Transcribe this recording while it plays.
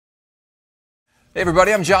Hey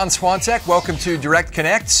everybody, I'm John Swantek. Welcome to Direct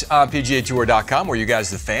Connect on PGATour.com, where you guys,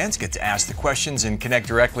 the fans, get to ask the questions and connect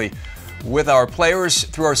directly with our players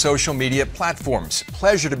through our social media platforms.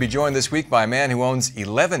 Pleasure to be joined this week by a man who owns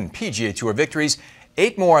 11 PGA Tour victories,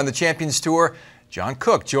 8 more on the Champions Tour. John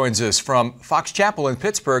Cook joins us from Fox Chapel in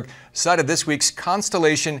Pittsburgh, site of this week's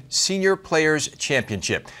Constellation Senior Players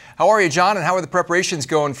Championship. How are you, John, and how are the preparations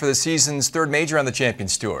going for the season's third major on the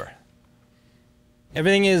Champions Tour?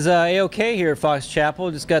 Everything is A-OK here at Fox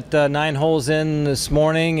Chapel. Just got 9 holes in this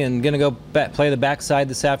morning and going to go play the backside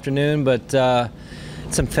this afternoon. But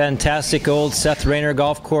it's some fantastic old Seth Rayner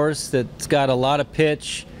golf course that's got a lot of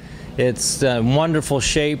pitch. It's wonderful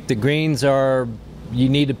shape. The greens are, you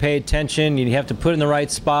need to pay attention. You have to put in the right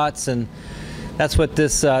spots, and that's what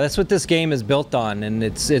this game is built on. And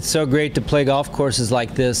it's so great to play golf courses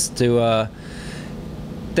like this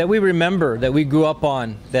that we remember, that we grew up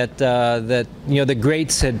on, that the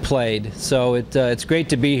greats had played. So it's great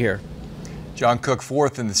to be here. John Cook,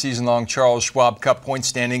 fourth in the season-long Charles Schwab Cup point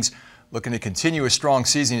standings, looking to continue a strong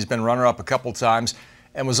season. He's been runner-up a couple times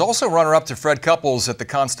and was also runner-up to Fred Couples at the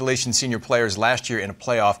Constellation Senior Players last year in a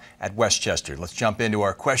playoff at Westchester. Let's jump into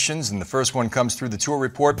our questions, and the first one comes through the tour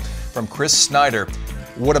report from Chris Snyder.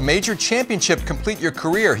 Would a major championship complete your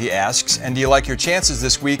career, he asks, and do you like your chances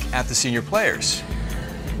this week at the Senior Players?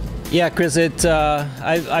 Yeah, Chris,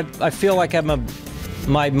 I feel like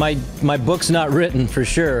my book's not written for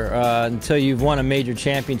sure until you've won a major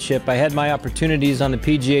championship. I had my opportunities on the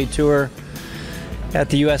PGA Tour, at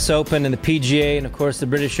the U.S. Open and the PGA, and of course the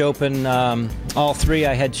British Open. All three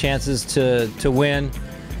I had chances to win.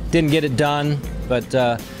 Didn't get it done, but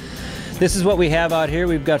this is what we have out here.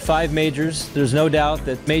 We've got 5 majors. There's no doubt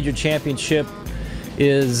that major championship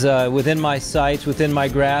is within my sights, within my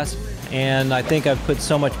grasp. And I think I've put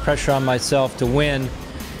so much pressure on myself to win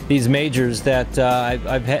these majors that I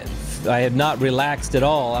have not relaxed at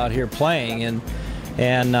all out here playing,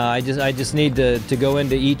 and I just need to go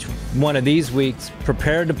into each one of these weeks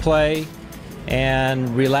prepared to play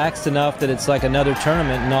and relaxed enough that it's like another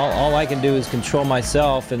tournament, and all I can do is control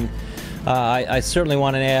myself. And I certainly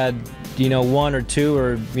want to add 1 or 2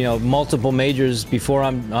 or multiple majors before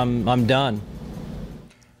I'm done.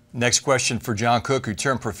 Next question for John Cook, who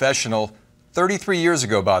turned professional 33 years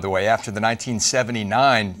ago, by the way, after the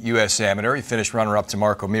 1979 U.S. Amateur. He finished runner-up to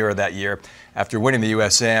Mark O'Meara that year after winning the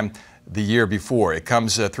U.S. Am the year before. It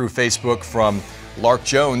comes through Facebook from Lark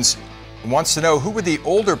Jones. He wants to know, who were the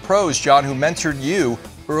older pros, John, who mentored you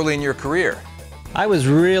early in your career? I was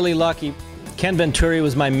really lucky. Ken Venturi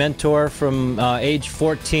was my mentor from age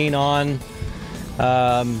 14 on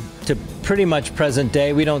to pretty much present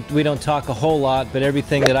day. We don't talk a whole lot, but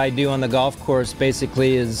everything that I do on the golf course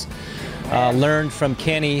basically is learned from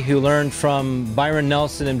Kenny, who learned from Byron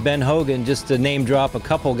Nelson and Ben Hogan, just to name drop a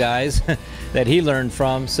couple guys that he learned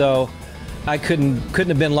from. So I couldn't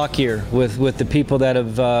have been luckier with the people that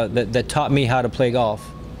have that taught me how to play golf.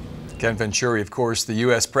 Ken Venturi, of course, the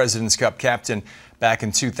U.S. President's Cup captain back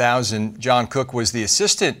in 2000. John Cook was the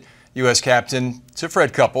assistant U.S. captain to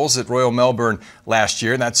Fred Couples at Royal Melbourne last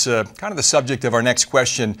year. And that's kind of the subject of our next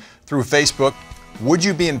question through Facebook. Would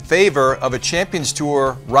you be in favor of a Champions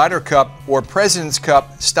Tour, Ryder Cup, or President's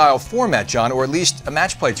Cup style format, John, or at least a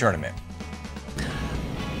match play tournament?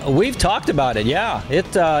 We've talked about it, yeah.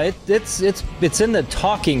 It's in the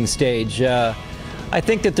talking stage. I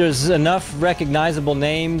think that there's enough recognizable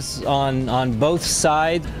names on both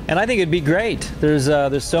sides, and I think it'd be great.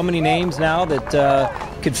 There's so many names now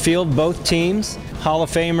that could field both teams. Hall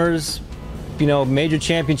of Famers, major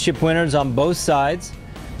championship winners on both sides,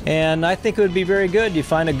 and I think it would be very good. You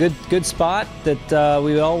find a good spot that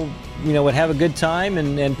we all would have a good time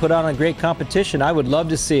and put on a great competition. I would love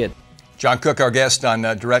to see it. John Cook, our guest on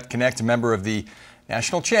Direct Connect, a member of the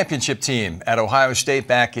national championship team at Ohio State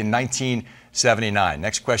back in 1979.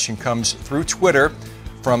 Next question comes through Twitter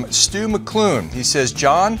from Stu McClune. He says,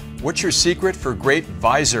 John, what's your secret for great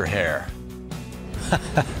visor hair?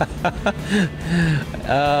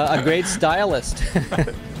 A great stylist.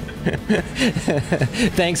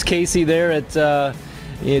 Thanks, Casey, there at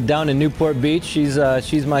down in Newport Beach.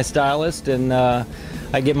 She's my stylist, and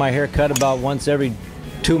I get my hair cut about once every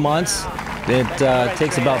 2 months. It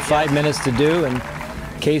takes about 5 minutes to do, and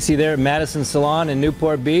Casey there at Madison Salon in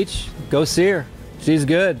Newport Beach, go see her. She's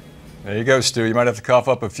good. There you go, Stu. You might have to cough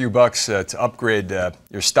up a few bucks to upgrade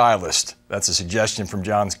your stylist. That's a suggestion from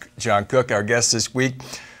John Cook, our guest this week,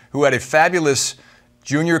 who had a fabulous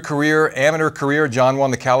junior career, amateur career. John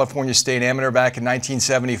won the California State Amateur back in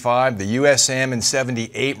 1975, the U.S. Am in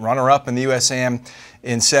 78, runner-up in the U.S. Am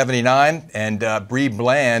in 79. And Bree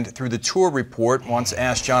Bland, through the tour report, wants to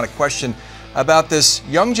ask John a question about this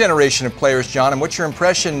young generation of players, John, and what your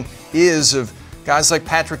impression is of guys like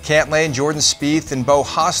Patrick Cantlay and Jordan Spieth and Beau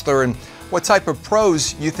Hossler, and what type of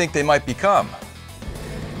pros you think they might become.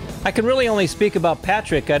 I can really only speak about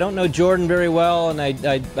Patrick. I don't know Jordan very well, and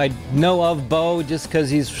I know of Beau just because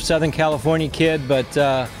he's a Southern California kid, but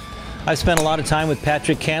I've spent a lot of time with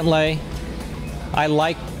Patrick Cantlay. I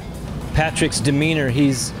like Patrick's demeanor.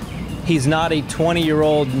 He's not a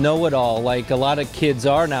 20-year-old know-it-all like a lot of kids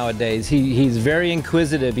are nowadays. He's very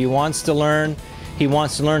inquisitive. He wants to learn. He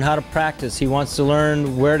wants to learn how to practice. He wants to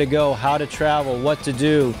learn where to go, how to travel, what to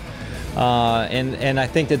do. And I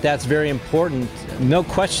think that that's very important. No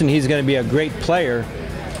question he's going to be a great player,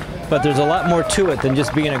 but there's a lot more to it than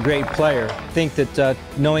just being a great player. I think that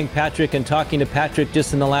knowing Patrick and talking to Patrick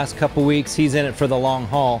just in the last couple weeks, he's in it for the long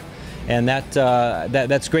haul. And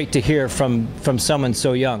that's great to hear from someone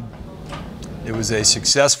so young. It was a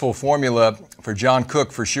successful formula for John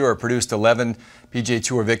Cook for sure. Produced 11 PGA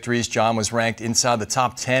Tour victories. John was ranked inside the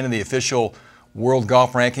top 10 in the official World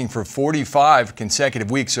Golf Ranking for 45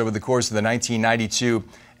 consecutive weeks over the course of the 1992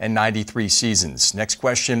 and 93 seasons. Next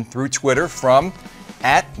question through Twitter from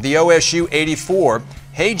 @TheOSU84.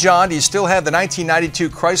 Hey John, do you still have the 1992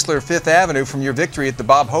 Chrysler Fifth Avenue from your victory at the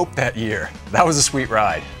Bob Hope that year? That was a sweet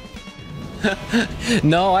ride.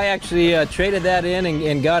 No, I actually traded that in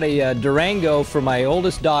and got a Durango for my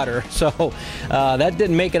oldest daughter. So that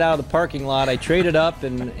didn't make it out of the parking lot. I traded up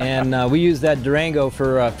and we used that Durango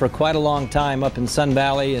for quite a long time up in Sun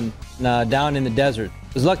Valley and down in the desert.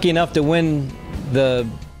 I was lucky enough to win the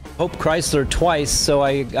Hope Chrysler twice, so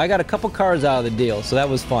I got a couple cars out of the deal, so that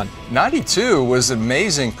was fun. 92 was an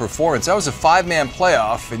amazing performance. That was a 5-man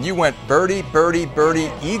playoff, and you went birdie, birdie, birdie,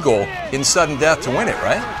 eagle in sudden death to win it,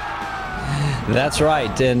 right? That's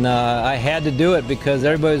right, and I had to do it because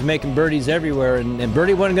everybody was making birdies everywhere, and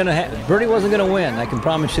birdie wasn't going to win. I can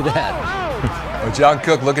promise you that. Well, John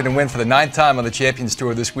Cook looking to win for the 9th time on the Champions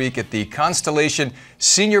Tour this week at the Constellation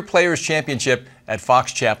Senior Players Championship at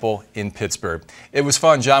Fox Chapel in Pittsburgh. It was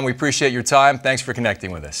fun, John. We appreciate your time. Thanks for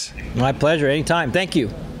connecting with us. My pleasure. Anytime. Thank you.